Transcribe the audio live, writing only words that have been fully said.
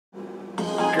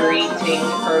Greeting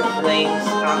Earthlings,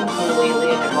 I'm Cool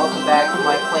Alien and welcome back to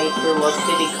my playthrough of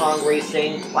Diddy Kong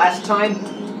Racing. Last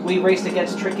time, we raced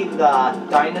against Tricky the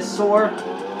Dinosaur,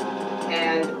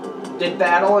 and did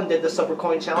battle and did the Silver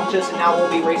Coin Challenges, and now we'll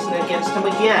be racing against him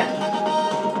again.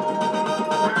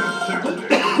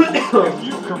 If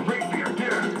you can beat me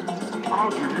again,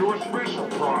 I'll give you a special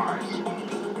prize.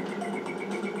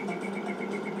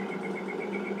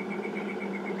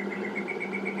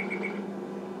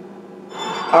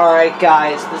 Alright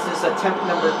guys, this is attempt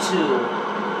number 2.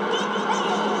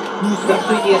 The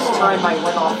previous time I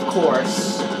went off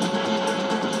course.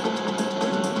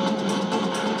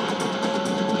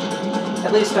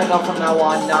 At least I know from now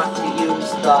on not to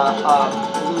use the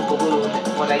blue balloon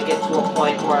when I get to a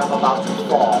point where I'm about to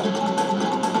fall.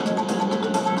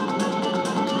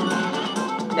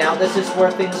 Now this is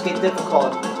where things get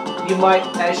difficult.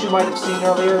 As you might have seen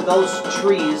earlier, those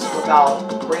trees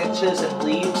without branches and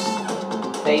leaves,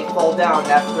 they fall down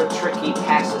after Tricky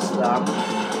passes them,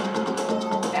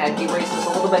 and he races a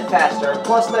little bit faster.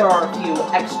 Plus, there are a few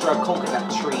extra coconut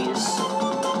trees.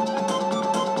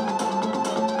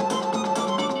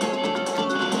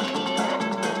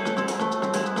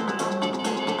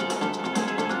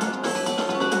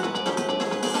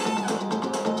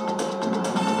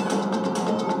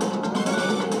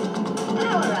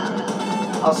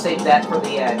 I'll save that for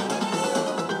the end.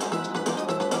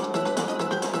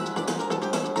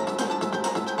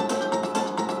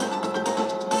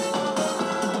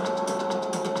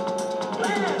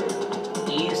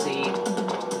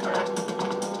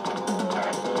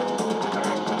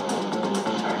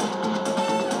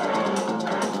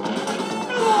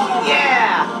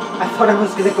 I thought I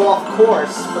was gonna go off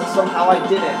course, but somehow I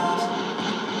didn't.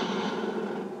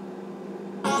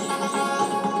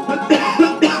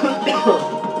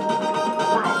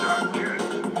 Well done, kid.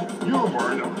 You've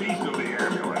earned a piece of the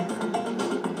amulet.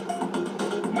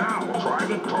 Now try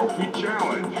the trophy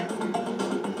challenge.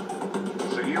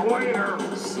 See you later.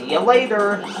 See you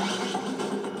later.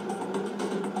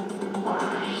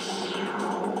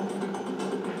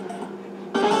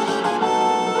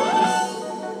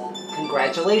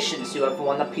 Congratulations, you have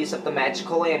won a piece of the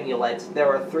magical amulet. There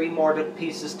are 3 more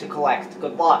pieces to collect.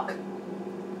 Good luck.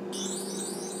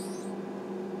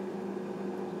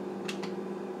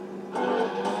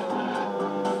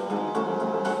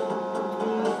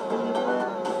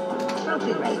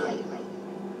 Trophy race.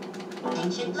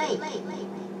 Ancient Lake.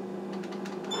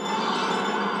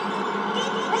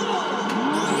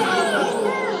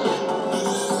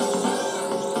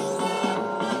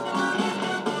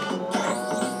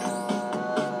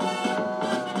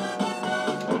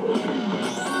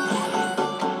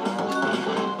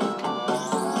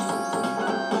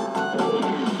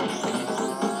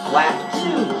 Lap 2.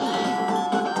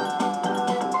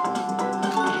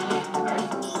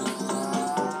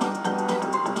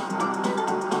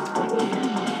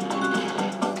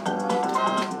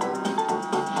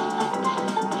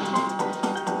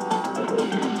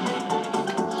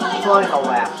 Final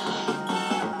lap.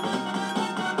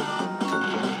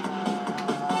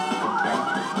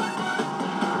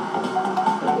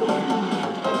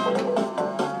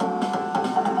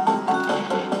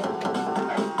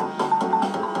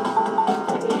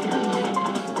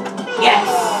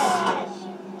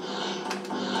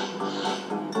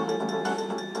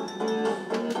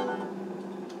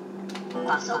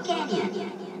 Fossil Canyon.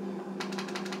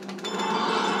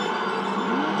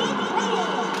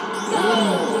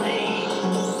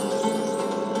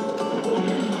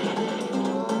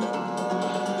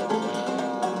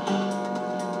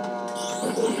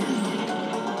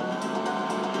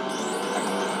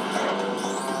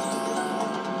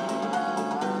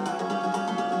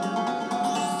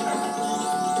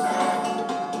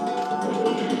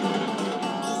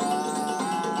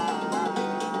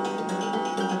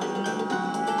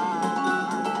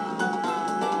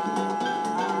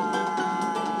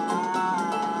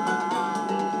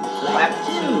 Lap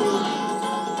 2.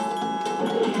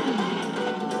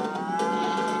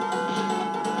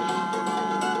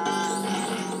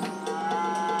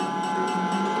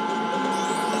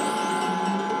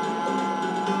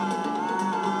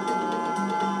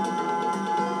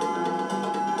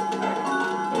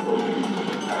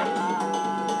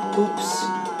 Oops,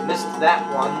 missed that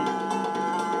one.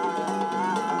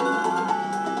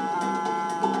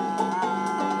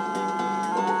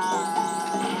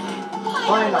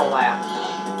 Final lap.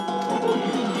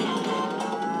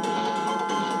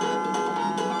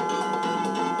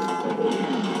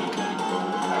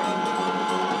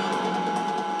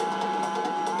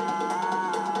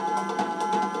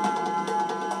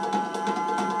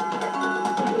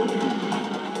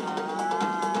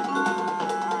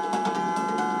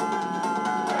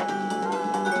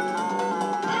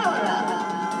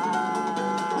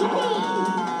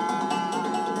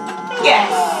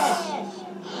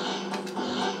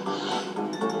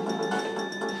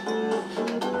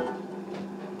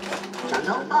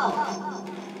 No fault.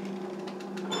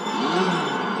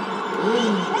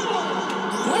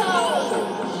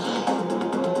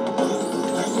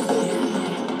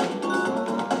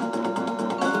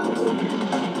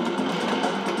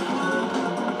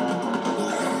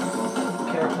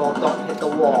 Careful, don't hit the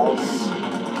walls.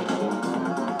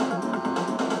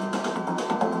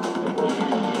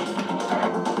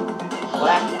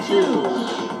 Lap 2.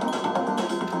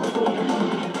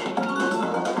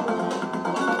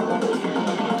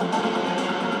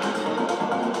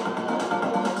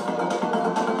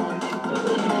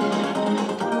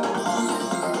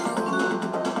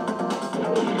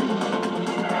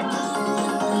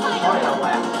 Final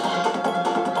lap.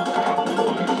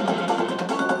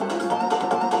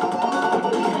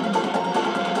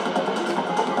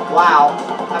 Wow,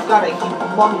 I've got a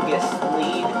humongous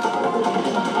lead.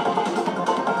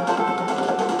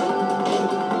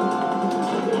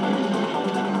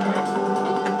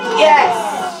 Yes!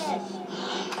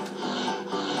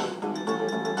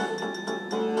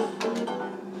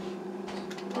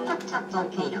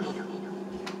 Volcano.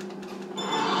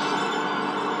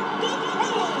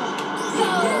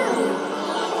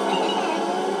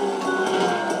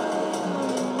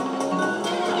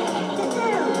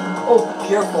 Oh,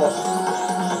 careful.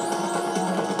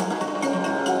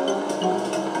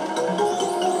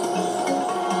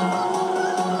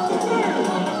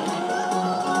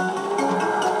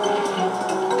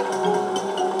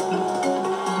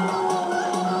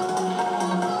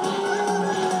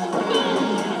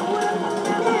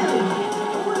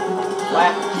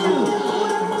 Lap 2.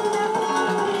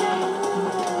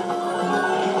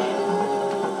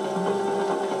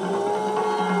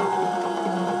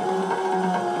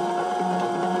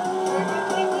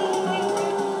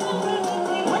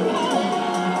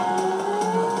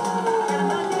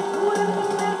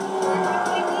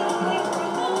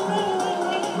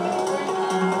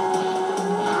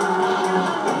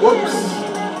 Whoops.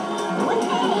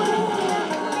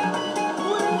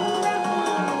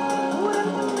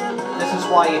 This is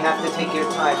why you have to take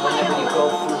your time whenever you go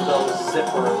through those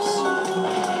zippers.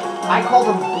 I call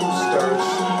them boosters,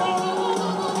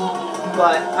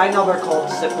 but I know they're called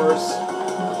zippers.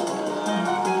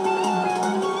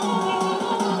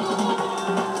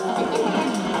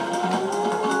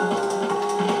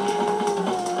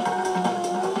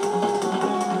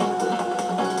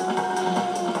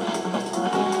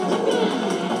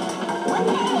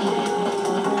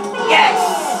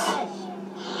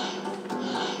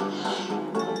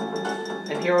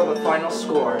 Here are the final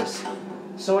scores.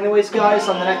 So anyways guys,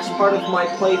 on the next part of my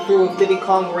playthrough of Diddy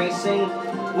Kong Racing,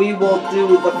 we will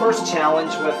do the first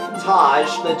challenge with Taj,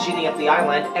 the genie of the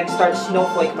island, and start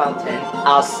Snowflake Mountain.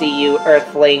 I'll see you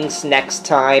Earthlings next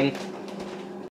time.